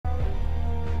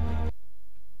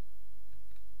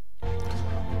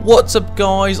What's up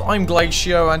guys, I'm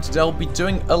Glacio and today I'll be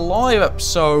doing a live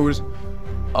episode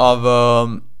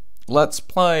of Let's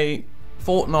Play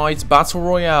Fortnite Battle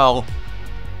Royale.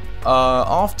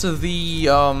 After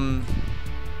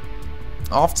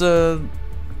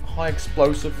High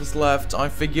Explosive was left, I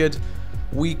figured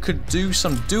we could do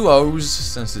some duos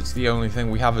since it's the only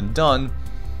thing we haven't done.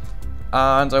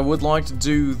 And I would like to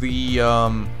do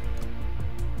the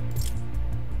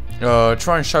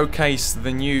try and showcase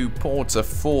the new Porter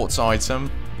Fort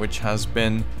item, which has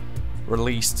been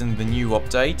released in the new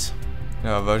update,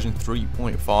 version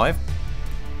 3.5.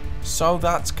 So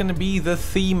that's going to be the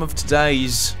theme of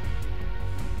today's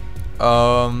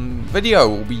video.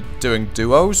 We'll be doing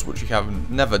duos, which we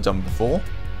have never done before,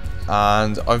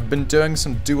 and I've been doing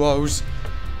some duos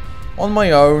on my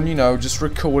own, you know, just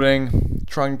recording,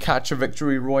 trying to catch a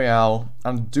victory royale,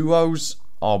 and duos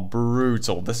are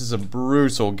brutal. This is a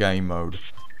brutal game mode.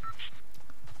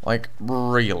 Like,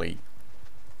 really.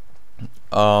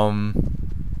 I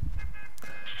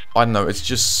don't know, it's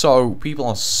just so... people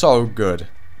are so good.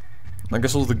 I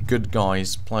guess all the good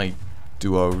guys play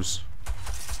duos.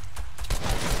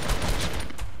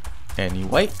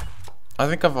 Anyway, I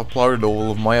think I've uploaded all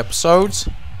of my episodes.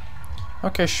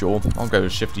 Okay, sure, I'll go to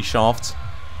Shifty Shaft.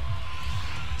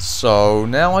 So,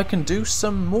 now I can do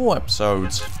some more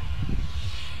episodes.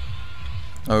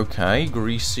 Okay,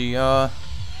 Greasy, I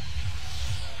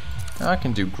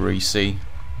can do Greasy.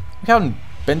 We haven't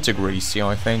been to Greasy,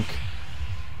 I think.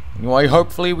 Anyway,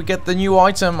 hopefully we get the new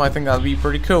item. I think that'd be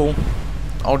pretty cool.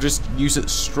 I'll just use it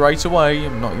straight away.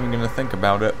 I'm not even gonna think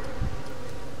about it.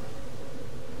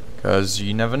 Because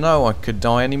you never know, I could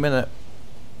die any minute.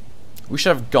 We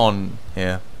should have gone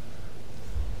here.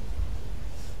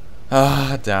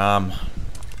 Ah, damn.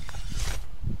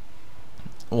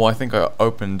 Oh, I think I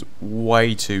opened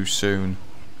way too soon.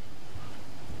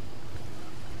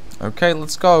 Okay,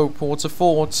 let's go. Porter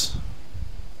Fort.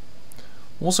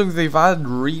 Also, they've added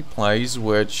replays,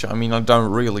 which, I mean, I don't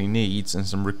really need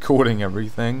since I'm recording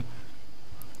everything.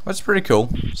 That's pretty cool.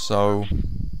 So,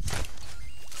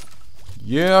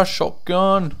 yeah,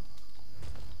 shotgun.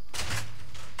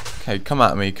 Okay, come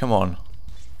at me, come on.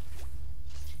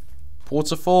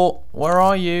 Porter Fort, where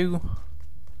are you?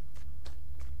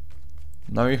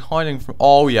 No, you're hiding from...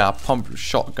 oh yeah, pump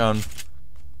shotgun.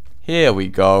 Here we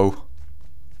go.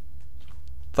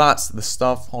 That's the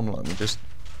stuff. Hold on, let me just...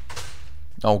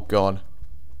 oh god.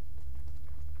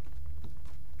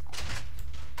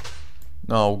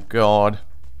 Oh god.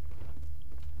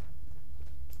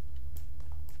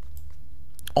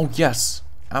 Oh yes,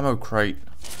 ammo crate.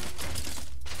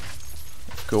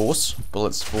 Of course,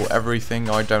 bullets for everything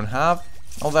I don't have.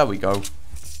 Oh, there we go.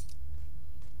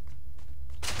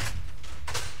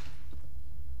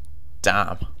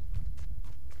 Damn.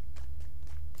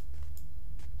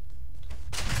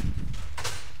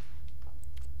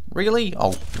 Really?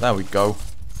 Oh, there we go.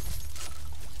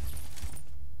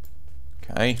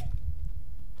 Okay.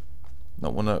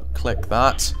 Don't want to click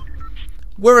that.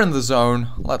 We're in the zone.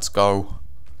 Let's go.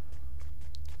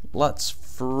 Let's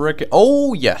frick it.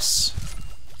 Oh, yes.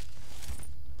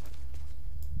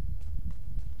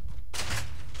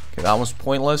 Okay, that was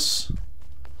pointless.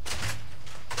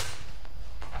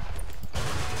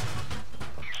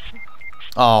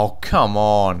 Oh, come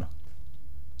on.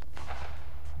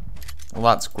 Well,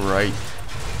 that's great.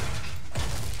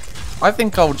 I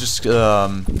think I'll just,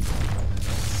 kind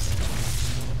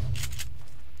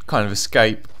of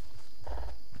escape.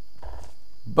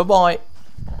 Bye-bye.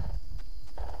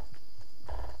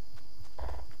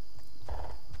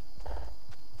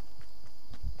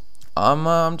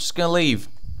 I'm just gonna leave.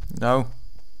 No.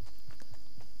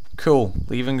 Cool.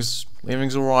 Leaving's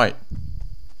alright.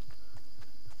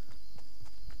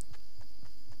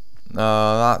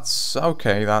 That's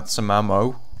okay. That's some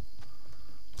ammo.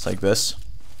 Take this.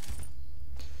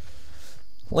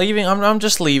 Leaving. I'm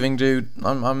just leaving, dude.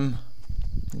 I'm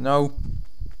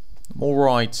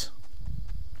alright.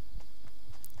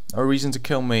 No reason to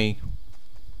kill me.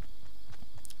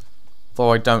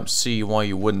 Though I don't see why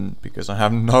you wouldn't, because I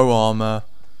have no armor,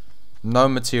 no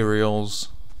materials,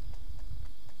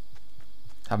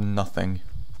 have nothing,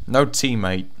 no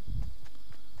teammate.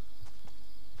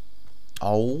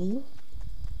 Oh.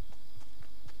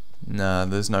 Nah,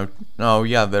 there's no... oh,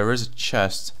 yeah, there is a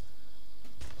chest.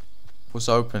 Was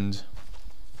opened.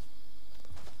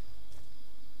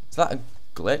 Is that a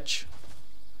glitch?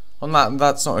 Oh,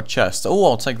 that's not a chest. Oh,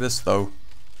 I'll take this, though.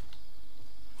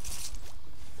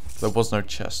 There was no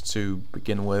chest to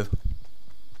begin with.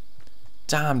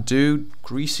 Damn, dude.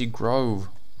 Greasy Grove.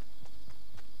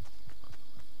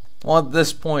 Well, at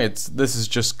this point, this is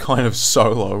just kind of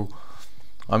solo.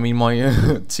 I mean, my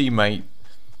teammate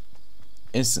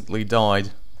instantly died.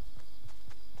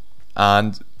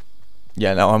 And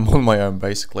yeah, now I'm on my own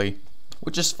basically,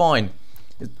 which is fine.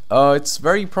 It's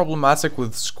very problematic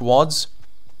with squads,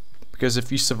 because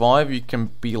if you survive, you can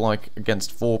be like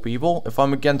against 4 people. If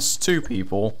I'm against 2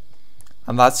 people,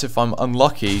 and that's if I'm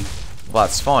unlucky,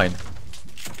 that's fine.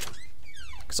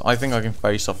 Because I think I can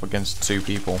face off against 2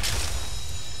 people.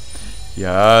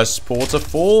 Yes, Porter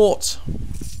Fort!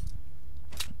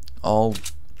 I'll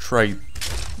trade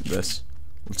this.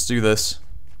 Let's do this.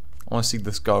 I want to see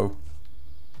this go.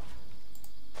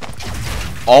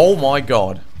 Oh my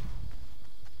god.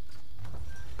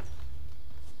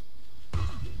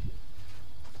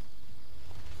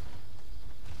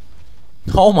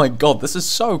 Oh my god, this is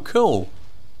so cool.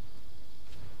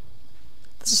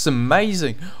 This is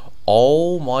amazing.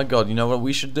 Oh my god, you know what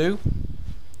we should do?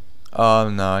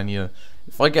 No, I need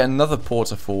if I get another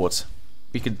Porter Fort,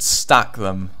 we could stack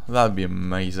them. That would be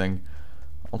amazing.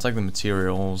 I'll take the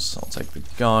materials, I'll take the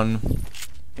gun.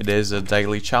 It is a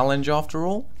daily challenge after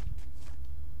all.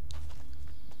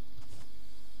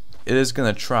 It is gonna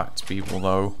attract people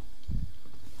though.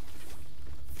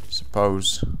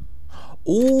 Suppose.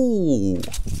 Ooh!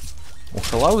 Well,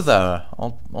 hello there.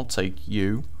 I'll take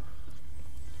you.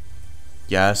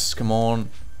 Yes, come on.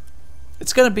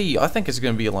 It's gonna be, I think it's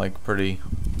gonna be like pretty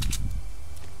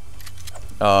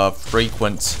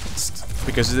frequent,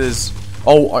 because it is.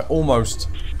 Oh, I almost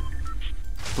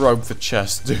broke the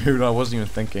chest, dude. I wasn't even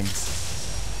thinking.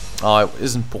 It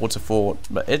isn't Porter Fort,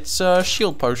 but it's a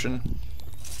shield potion,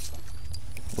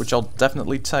 which I'll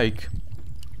definitely take.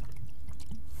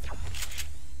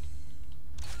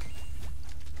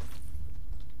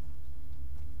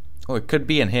 Oh, it could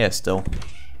be in here still.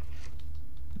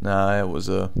 Nah, it was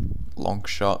a long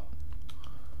shot.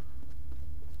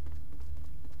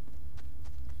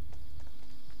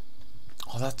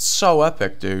 Oh, that's so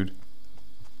epic, dude.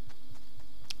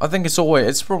 I think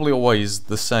it's probably always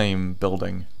the same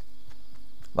building.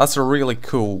 That's a really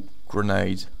cool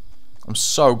grenade. I'm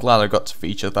so glad I got to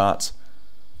feature that.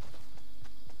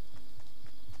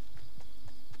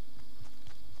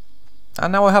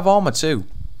 And now I have armor too.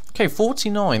 Okay,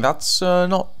 49, that's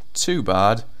not too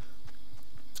bad.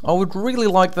 I would really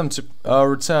like them to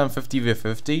return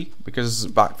 50v50, because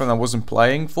back then I wasn't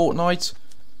playing Fortnite.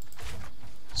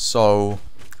 So,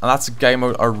 and that's a game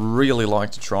mode I really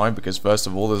like to try, because first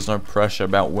of all, there's no pressure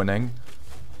about winning.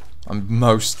 I'm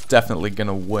most definitely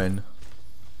gonna win.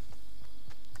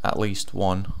 At least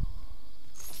one.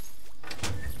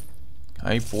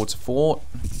 Okay, Porter Fort.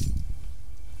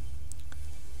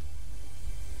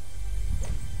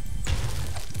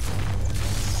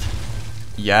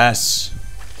 Yes.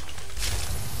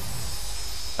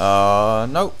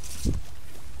 Nope.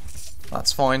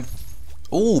 That's fine.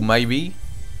 Ooh, maybe.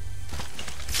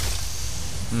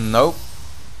 Nope.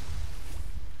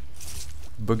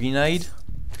 Boogie nade.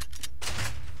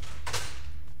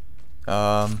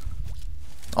 Oh,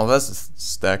 there's the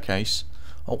staircase.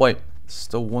 Oh wait,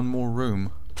 still one more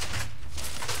room.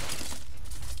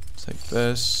 Take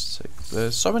this, take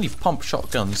this. So many pump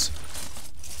shotguns.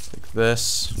 Take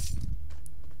this.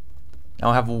 Now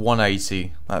I have a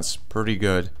 180. That's pretty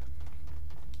good.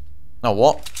 Now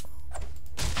what?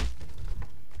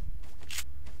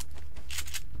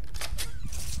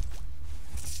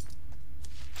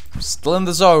 I'm still in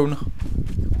the zone.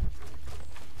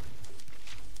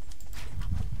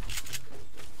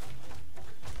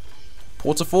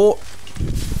 Porter Fort.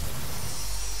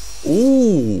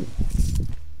 Ooh.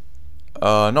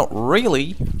 Not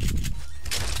really.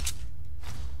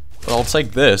 But I'll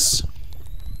take this.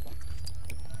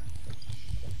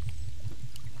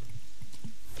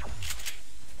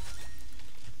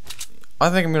 I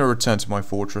think I'm gonna return to my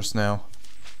fortress now.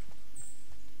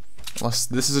 Unless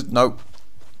this is a nope.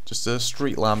 Just a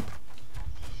street lamp.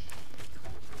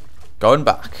 Going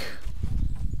back.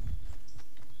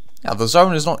 Yeah, the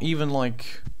zone is not even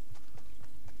like.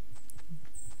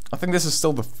 I think this is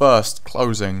still the first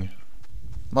closing.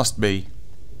 Must be.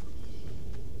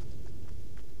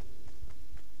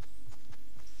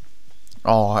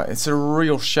 Oh, it's a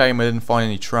real shame I didn't find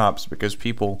any traps, because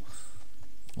people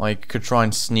like could try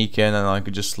and sneak in and I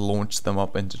could just launch them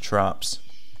up into traps.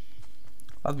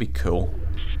 That'd be cool.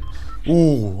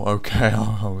 Ooh, okay,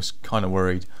 I was kind of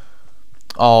worried.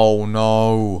 Oh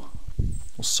no.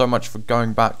 Well, so much for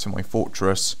going back to my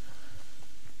fortress.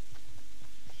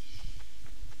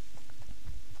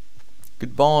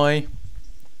 Goodbye.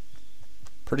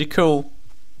 Pretty cool.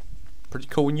 Pretty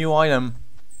cool new item.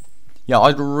 Yeah,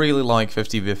 I'd really like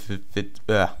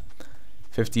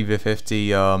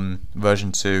 50v50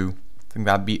 version 2. I think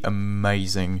that'd be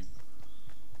amazing.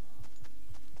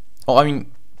 Oh, I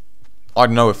mean, I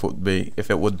don't know if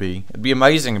it would be. It'd be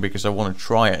amazing because I want to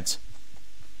try it.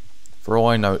 For all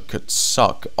I know, it could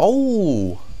suck.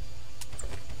 Oh!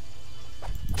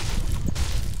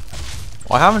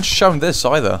 I haven't shown this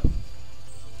either.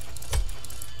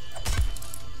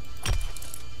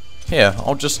 Here,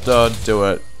 I'll just do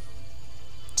it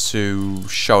to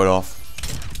show it off.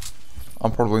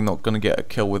 I'm probably not gonna get a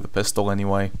kill with a pistol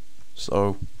anyway,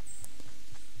 so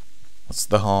what's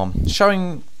the harm?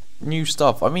 Showing new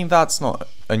stuff, I mean, that's not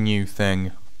a new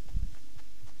thing.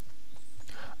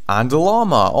 And a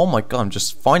llama! Oh my god, I'm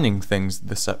just finding things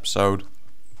this episode.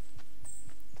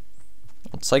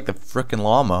 I'll take the frickin'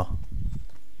 llama.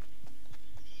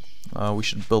 We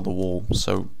should build a wall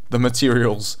so the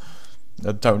materials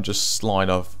don't just slide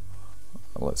off.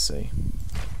 Let's see.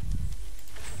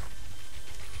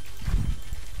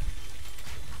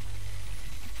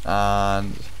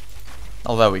 And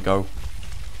oh, there we go.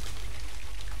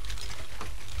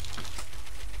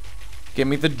 Give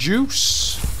me the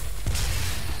juice.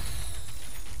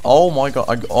 Oh my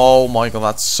god! Oh my god!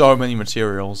 That's so many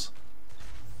materials.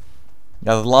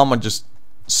 Yeah, the llama just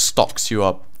stocks you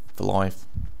up for life.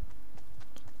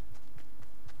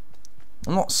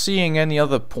 I'm not seeing any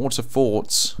other porta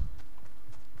forts.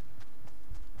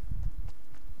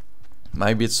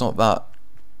 Maybe it's not that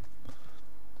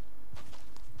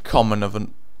common of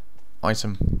an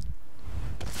item.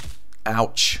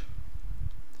 Ouch.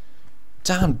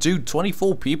 Damn, dude,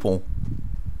 24 people.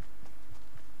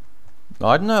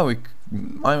 I don't know,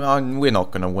 we're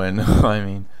not gonna win. I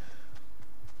mean,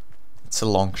 it's a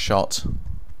long shot.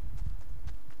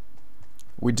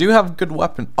 We do have good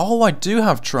weapon. Oh, I do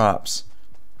have traps.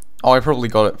 Oh, I probably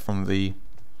got it from the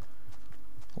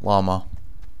llama.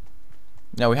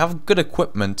 Now, we have good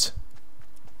equipment.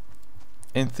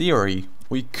 In theory,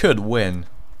 we could win.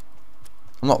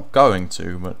 I'm not going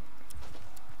to, but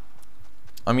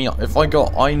I mean, if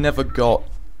I never got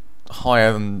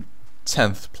higher than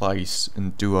 10th place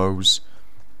in duos.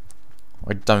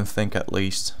 I don't think, at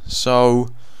least. So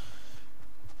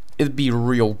it'd be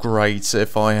real great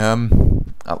if I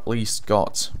at least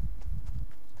got,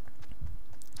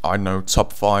 I don't know,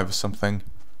 top 5 or something.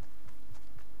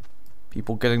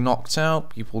 People getting knocked out,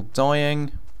 people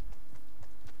dying,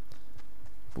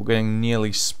 people getting nearly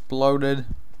exploded.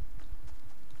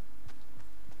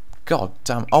 God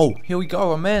damn. Oh, here we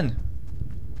go, I'm in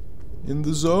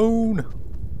the zone.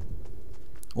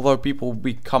 Although people will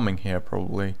be coming here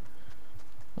probably.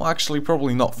 Well, actually,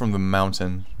 probably not from the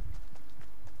mountain.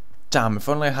 Damn, if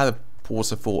only I had a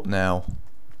porta fort now.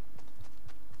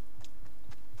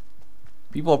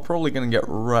 People are probably gonna get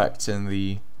wrecked in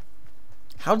the...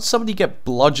 How did somebody get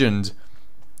bludgeoned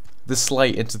this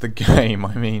late into the game?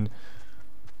 I mean,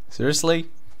 seriously?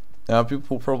 People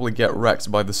will probably get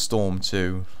wrecked by the storm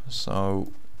too.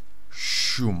 So,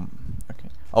 shoom. Okay.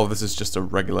 Oh, this is just a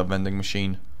regular vending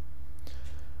machine.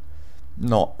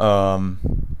 Not a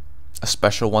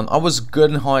special one. I was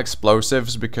good in high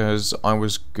explosives because I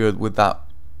was good with that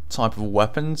type of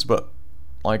weapons, but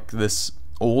like this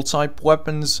all type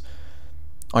weapons,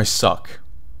 I suck.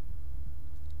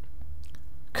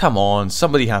 Come on,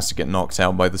 somebody has to get knocked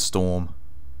out by the storm.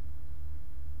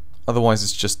 Otherwise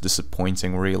it's just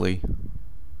disappointing, really.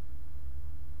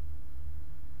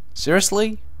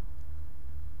 Seriously?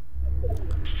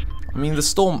 I mean, the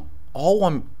storm... Oh,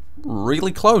 I'm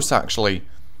really close, actually.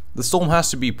 The storm has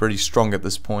to be pretty strong at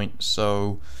this point,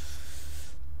 so...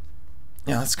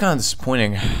 Yeah, that's kind of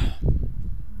disappointing.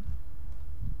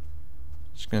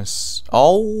 Just gonna...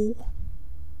 Oh!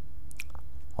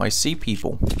 I see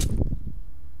people.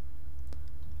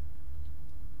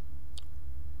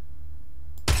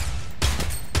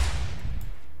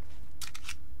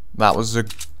 That was a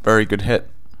very good hit.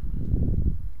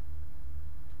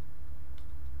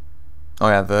 Oh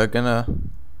yeah, they're gonna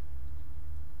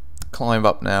climb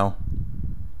up now.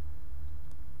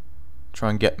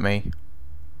 Try and get me.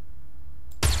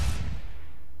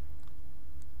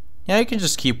 Yeah, you can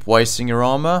just keep wasting your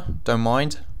armor. Don't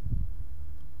mind.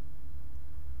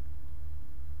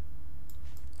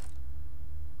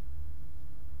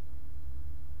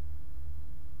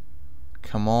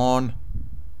 Come on.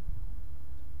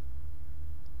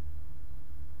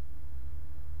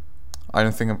 I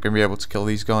don't think I'm going to be able to kill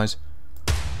these guys.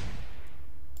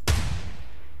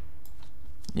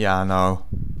 Yeah, I know.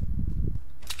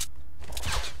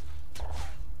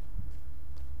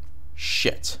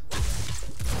 Shit.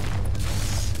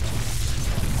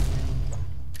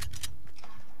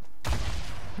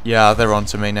 Yeah, they're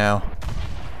onto me now.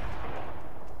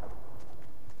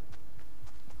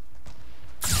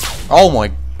 Oh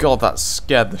my god, that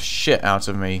scared the shit out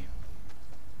of me.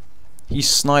 He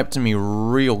sniped me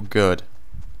real good.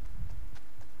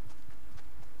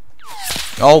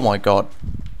 Oh my god.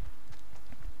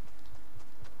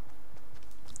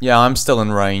 Yeah, I'm still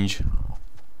in range.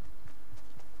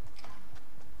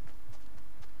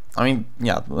 I mean,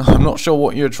 yeah, I'm not sure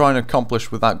what you're trying to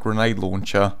accomplish with that grenade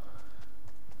launcher.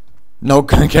 Not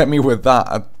gonna get me with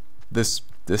that at this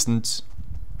distance.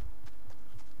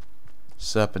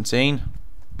 Serpentine.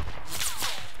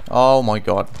 Oh my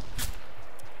god.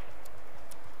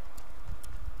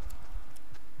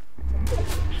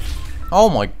 Oh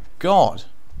my god.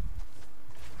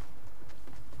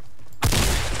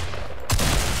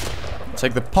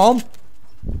 Take the pump.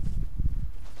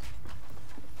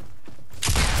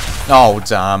 Oh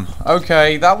damn.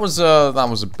 Okay, that was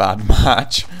a bad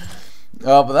match.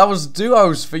 But that was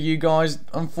duos for you guys.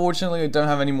 Unfortunately, I don't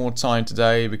have any more time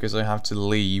today because I have to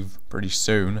leave pretty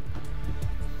soon.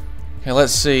 Okay,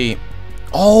 let's see.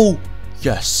 Oh,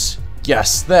 yes.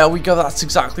 Yes, there we go. That's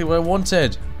exactly what I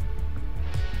wanted.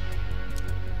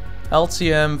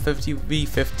 LTM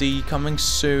 50v50 coming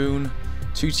soon.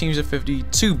 2 teams of 50,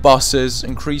 2 buses,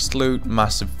 increased loot,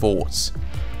 massive forts.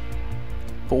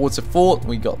 Forward to fort,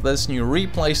 we got this new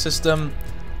replay system.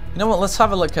 You know what, let's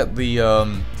have a look at the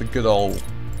good old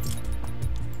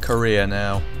career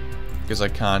now, because I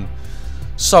can.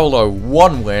 Solo,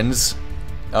 1 wins,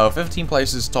 15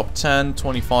 places, top 10,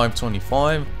 25,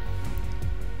 25.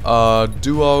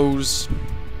 Duos,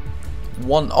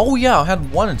 1, oh yeah, I had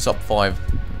 1 in top 5,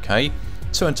 okay.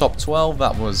 2 in top 12,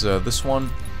 that was this one.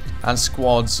 And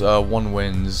squads, 1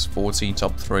 wins, 14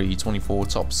 top 3, 24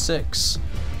 top 6.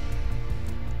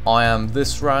 I am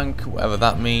this rank, whatever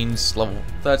that means, level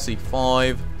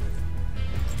 35.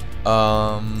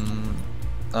 Where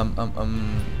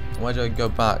do I go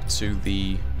back to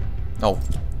the... Oh.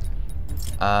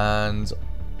 And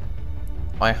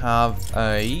I have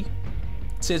a...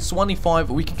 See, it's 25,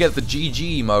 we could get the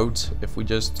GG emote if we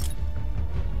just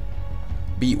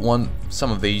beat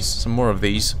some more of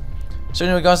these. So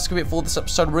anyway guys, that's going to be it for this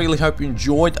episode. Really hope you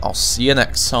enjoyed. I'll see you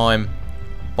next time.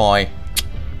 Bye.